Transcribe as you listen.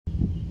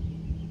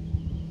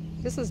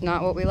This is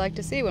not what we like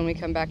to see when we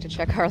come back to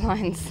check our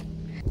lines.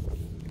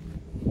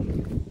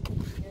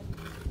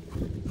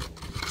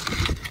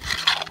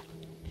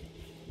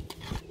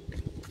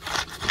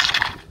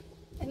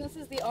 And this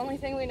is the only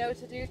thing we know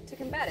to do to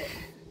combat it.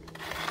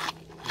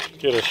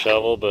 Get a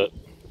shovel, but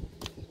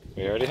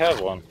we already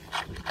have one.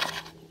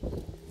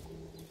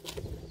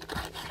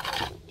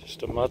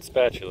 Just a mud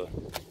spatula.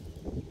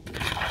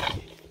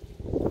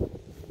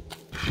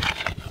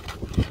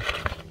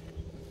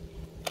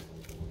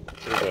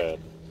 Too bad.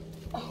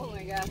 Oh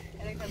my god,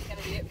 I think that's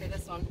gonna be it for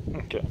this one.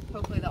 Okay.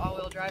 Hopefully the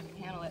all-wheel drive can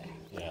handle it.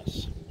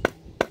 Yes.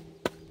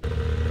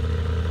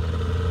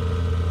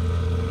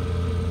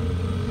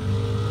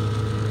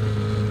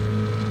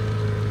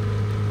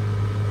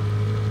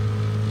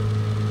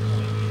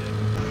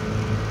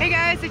 Hey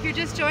guys, if you're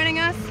just joining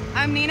us,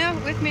 I'm Nina.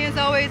 With me as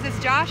always is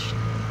Josh.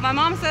 My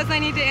mom says I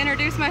need to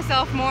introduce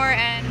myself more,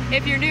 and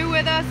if you're new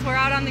with us, we're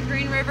out on the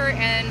Green River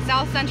in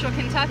south central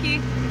Kentucky.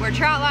 We're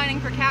trout lining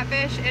for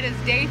catfish. It is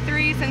day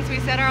 3 since we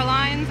set our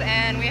lines,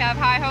 and we have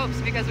high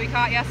hopes because we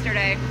caught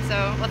yesterday.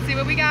 So let's see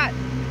what we got.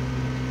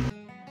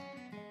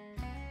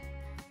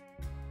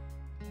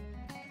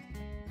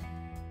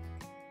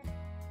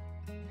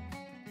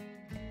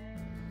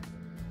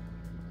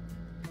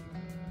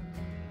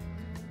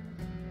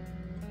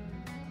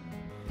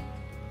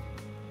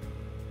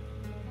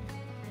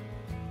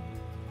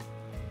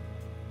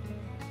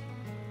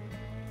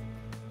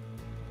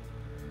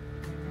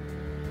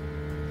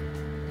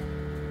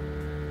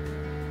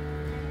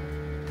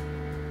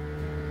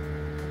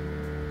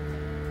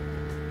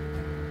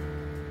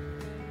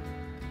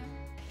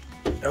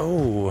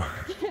 Oh,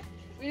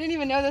 We didn't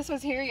even know this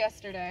was here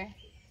yesterday.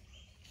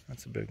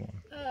 that's a big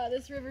one.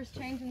 This river's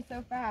changing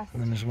so fast,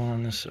 And then there's one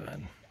on this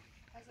side.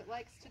 as it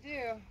likes to do.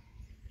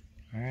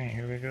 All right,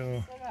 here we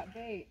go. Still got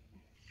bait.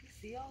 You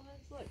see all this?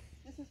 Look,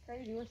 this is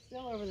crazy. We're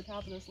still over the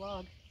top of this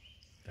log.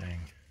 Dang.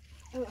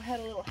 Oh, it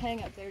had a little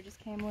hang up there, just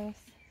came loose.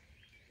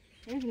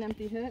 There's an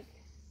empty hook.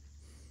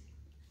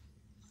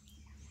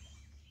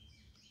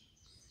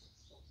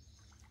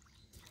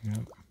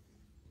 Yep.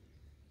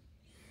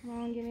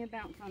 Come on, give me a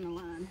bounce on the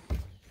line.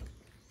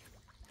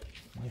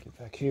 Let me get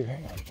back here.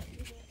 Hang on.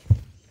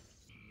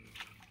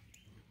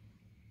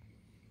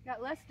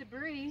 Got less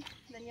debris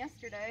than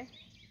yesterday.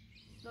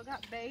 Still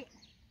got bait.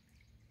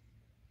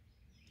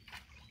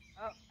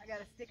 Oh, I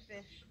got a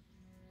stickfish.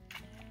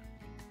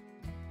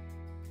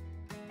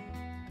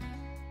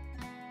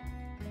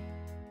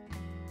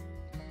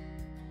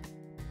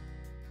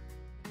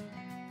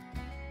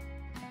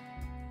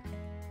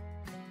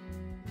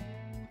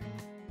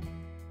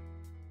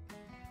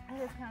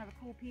 That is kind of a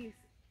cool piece.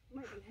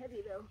 Might be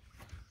heavy though.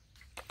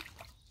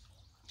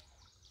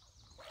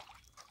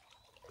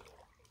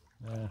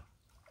 Yeah.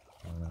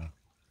 I don't know.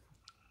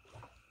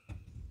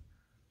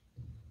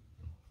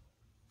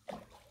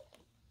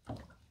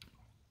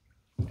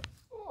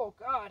 Oh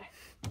God.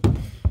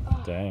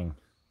 Dang.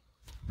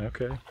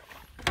 Okay.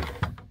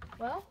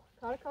 Well,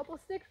 caught a couple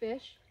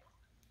stickfish.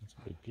 That's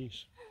a big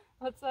piece.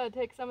 Let's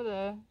take some of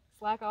the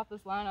slack off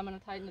this line. I'm going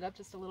to tighten it up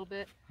just a little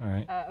bit All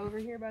right. over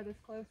here by this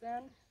close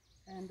end,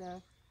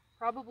 and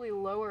probably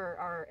lower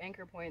our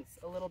anchor points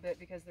a little bit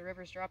because the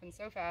river's dropping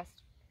so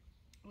fast.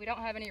 We don't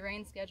have any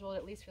rain scheduled,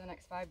 at least for the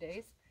next 5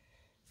 days.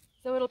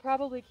 So it'll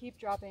probably keep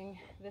dropping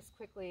this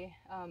quickly.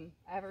 I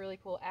have a really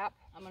cool app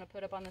I'm going to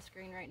put up on the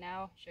screen right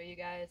now, show you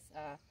guys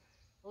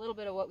a little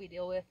bit of what we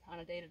deal with on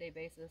a day-to-day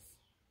basis.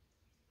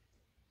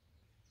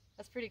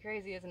 That's pretty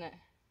crazy, isn't it?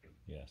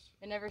 Yes.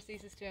 It never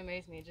ceases to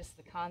amaze me, just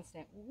the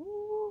constant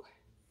woo.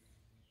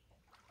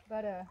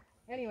 But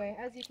anyway,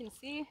 as you can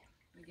see,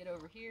 let me get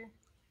over here.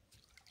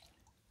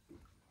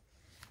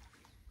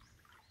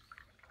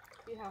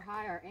 See how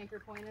high our anchor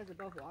point is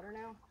above water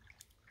now?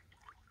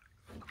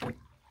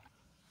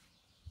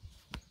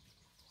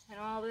 And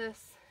all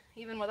this,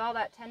 even with all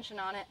that tension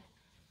on it,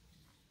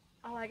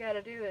 all I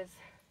gotta do is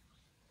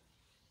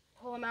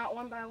pull them out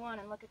one by one,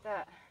 and look at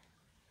that.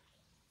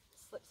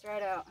 Slips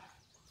right out.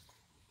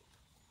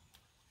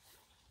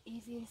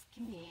 Easy as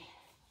can be.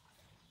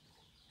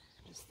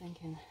 Just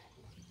thinking,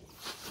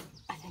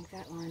 I think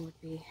that line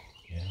would be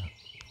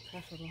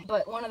preferable.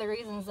 But one of the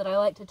reasons that I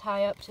like to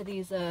tie up to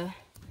these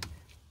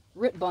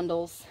root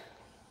bundles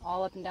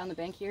all up and down the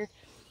bank here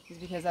is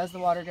because as the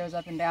water goes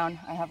up and down,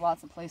 I have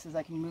lots of places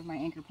I can move my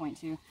anchor point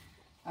to.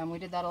 We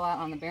did that a lot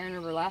on the Barren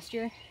River last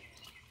year.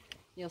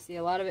 You'll see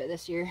a lot of it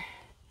this year.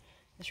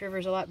 This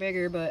river's a lot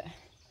bigger, but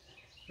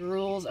the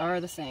rules are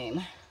the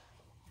same.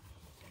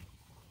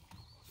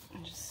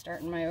 I'm just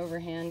starting my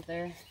overhand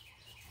there.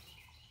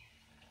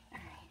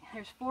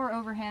 There's 4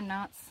 overhand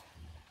knots.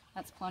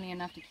 That's plenty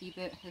enough to keep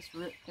it. This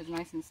root is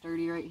nice and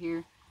sturdy right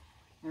here.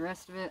 The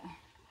rest of it,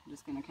 I'm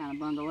just going to kind of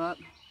bundle up.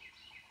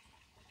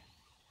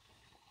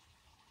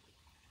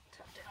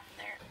 Tuck down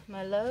there.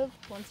 My love,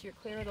 once you're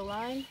clear of the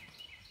line.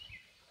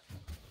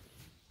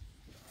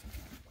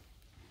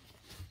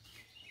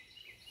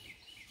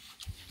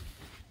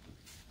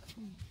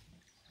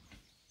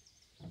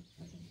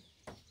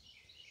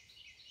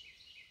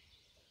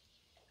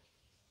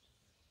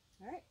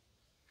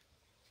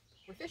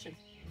 we're fishing.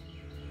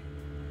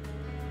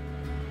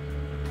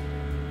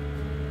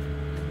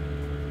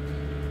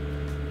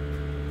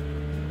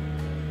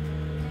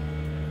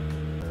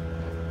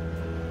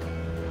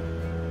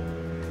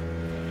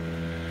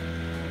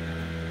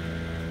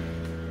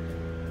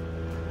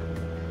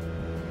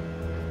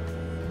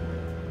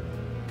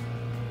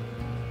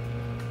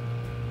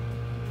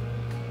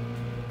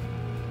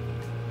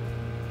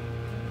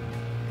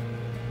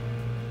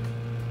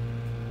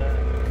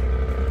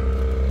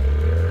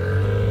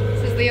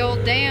 The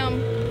old dam.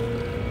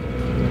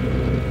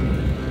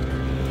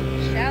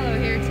 Shallow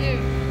here too.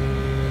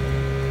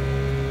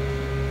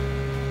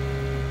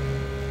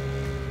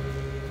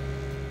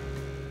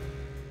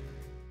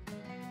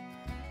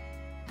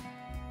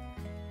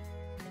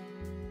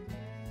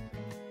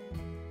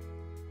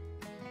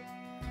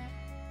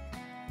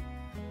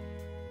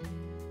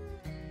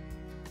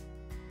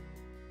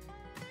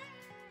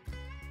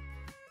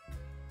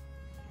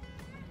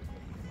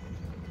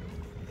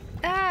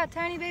 Ah,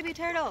 tiny baby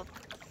turtle.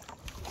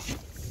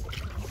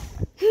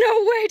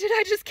 No way, did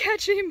I just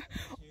catch him?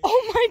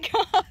 Oh my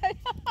god.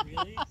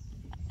 Really?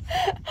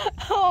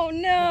 Oh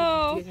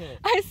no.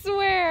 I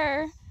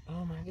swear.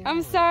 Oh my god.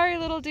 I'm sorry,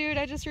 little dude.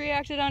 I just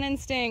reacted on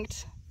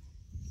instinct.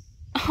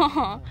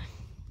 Aw.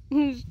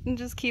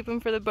 Just keep him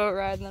for the boat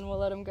ride and then we'll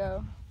let him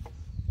go.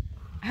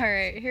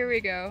 Alright, here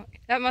we go.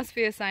 That must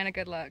be a sign of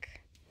good luck.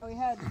 We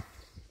had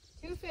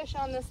 2 fish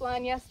on this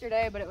line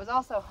yesterday, but it was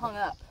also hung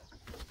up.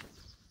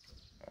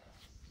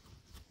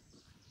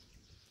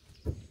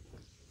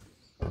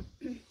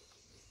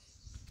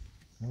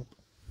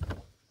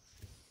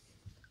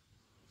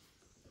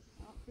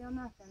 Feel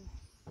nothing.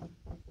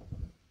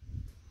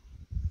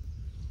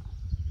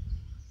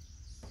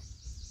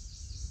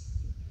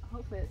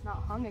 Hopefully it's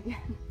not hung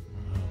again.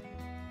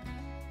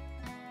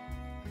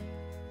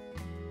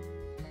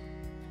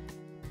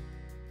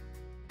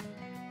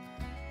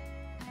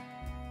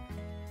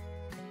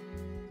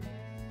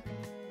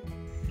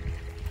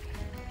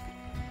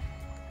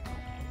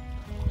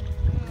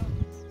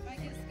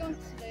 Might get skunked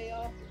today,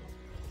 y'all.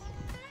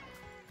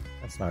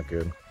 That's not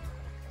good.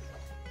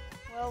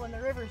 Well, when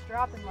the river's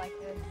dropping like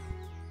this,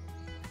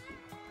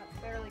 that's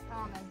fairly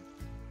common.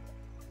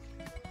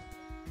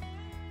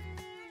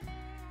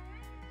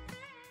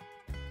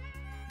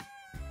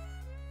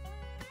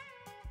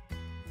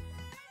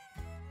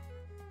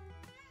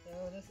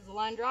 So this is a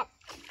line drop,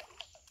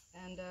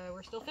 and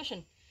we're still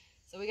fishing.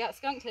 So we got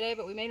skunk today,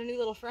 but we made a new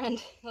little friend.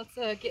 Let's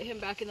get him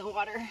back in the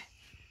water.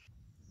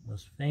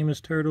 Most famous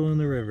turtle in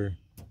the river.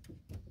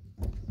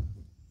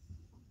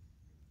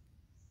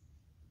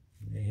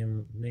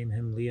 Name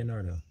him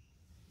Leonardo.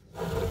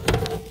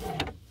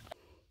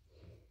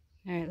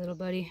 Alright, little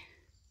buddy.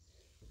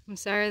 I'm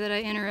sorry that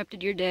I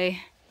interrupted your day.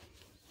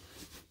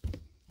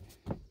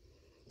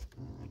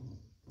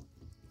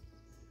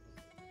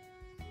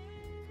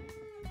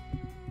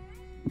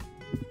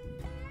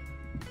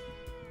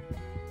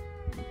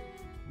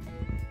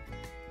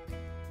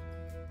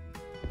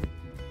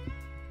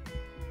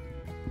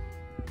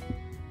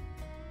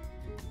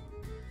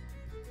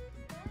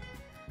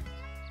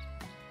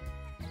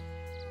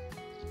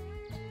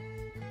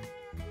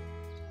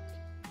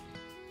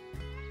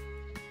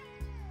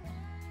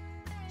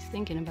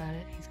 Thinking about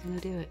it, he's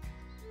gonna do it.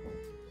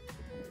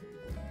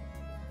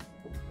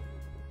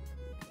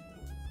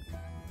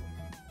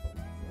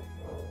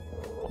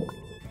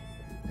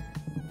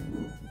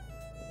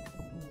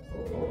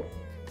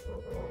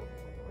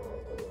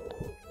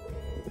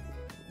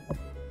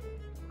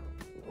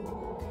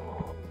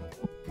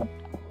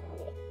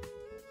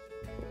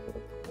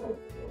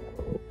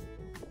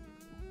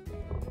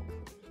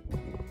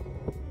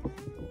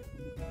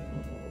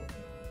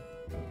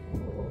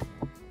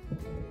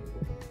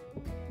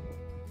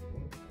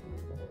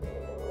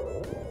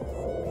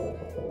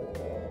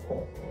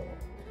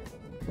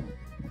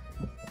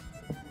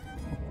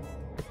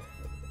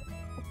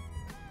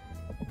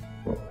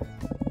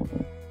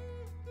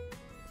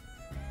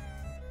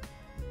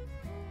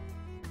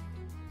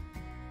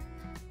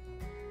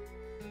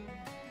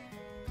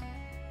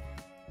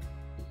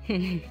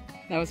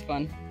 That was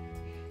fun.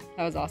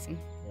 That was awesome.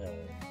 Yeah.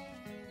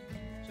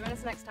 Join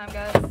us next time,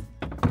 guys.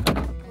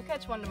 We'll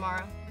catch one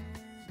tomorrow.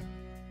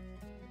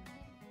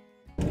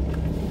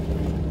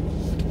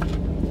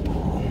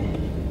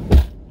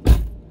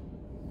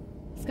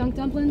 Skunk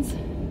dumplings?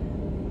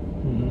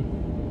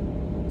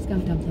 Mm-hmm.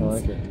 Skunk dumplings. I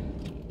like it.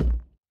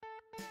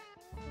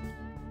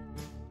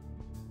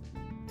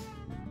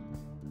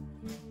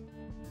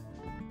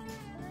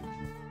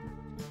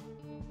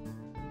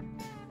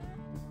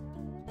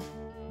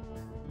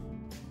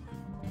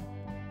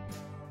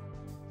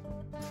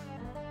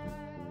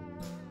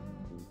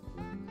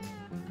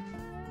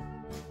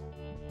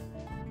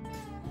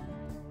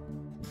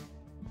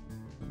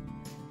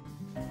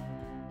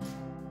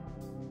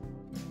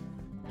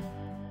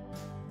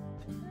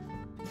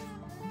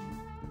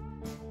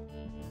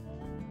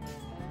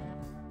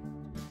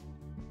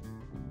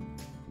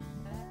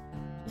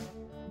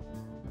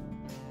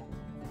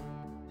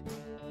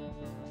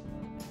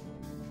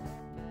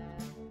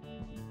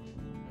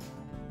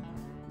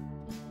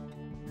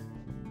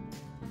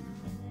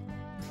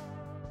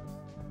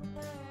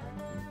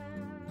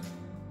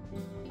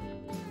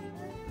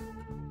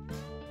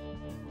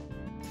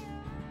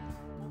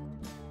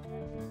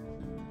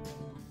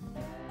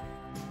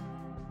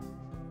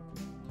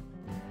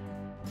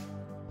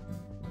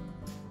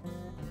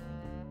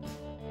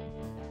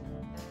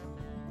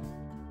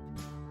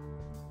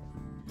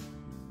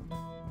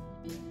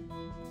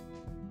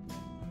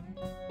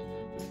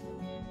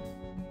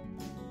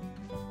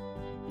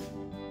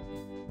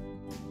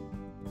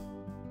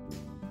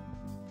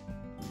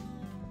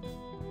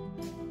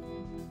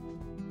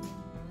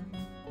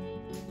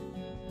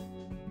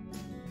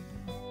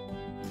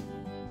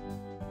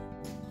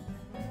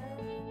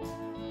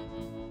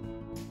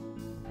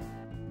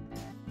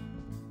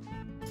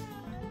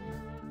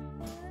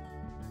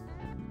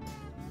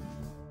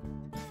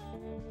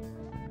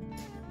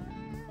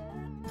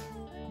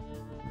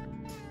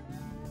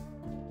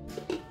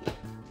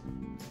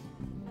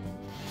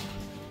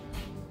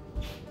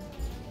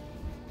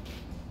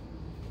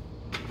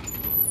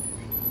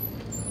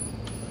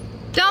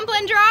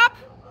 Dumpling drop!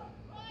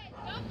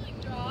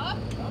 Dumpling drop.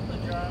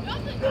 Dumpling drop.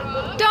 Dumpling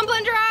drop.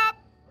 Dumpling drop!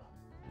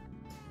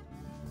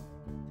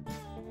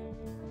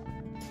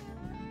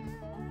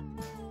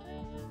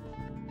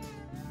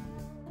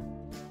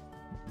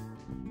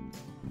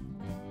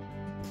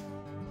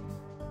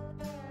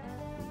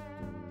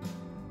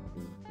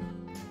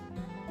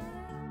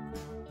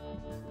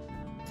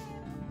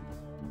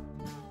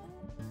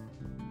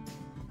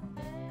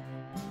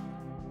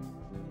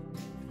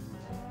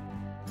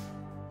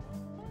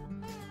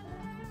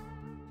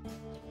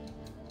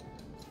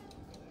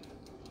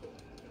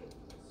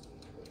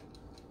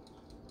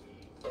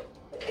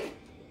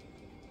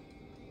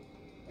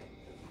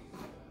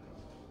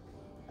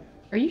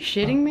 Are you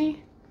shitting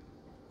me?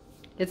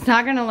 It's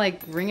not gonna like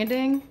ring a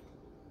ding?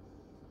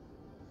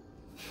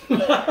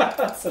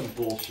 That's some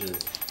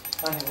bullshit.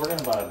 I think we're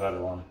gonna buy a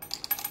better one.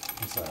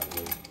 I'm sorry,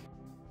 dude.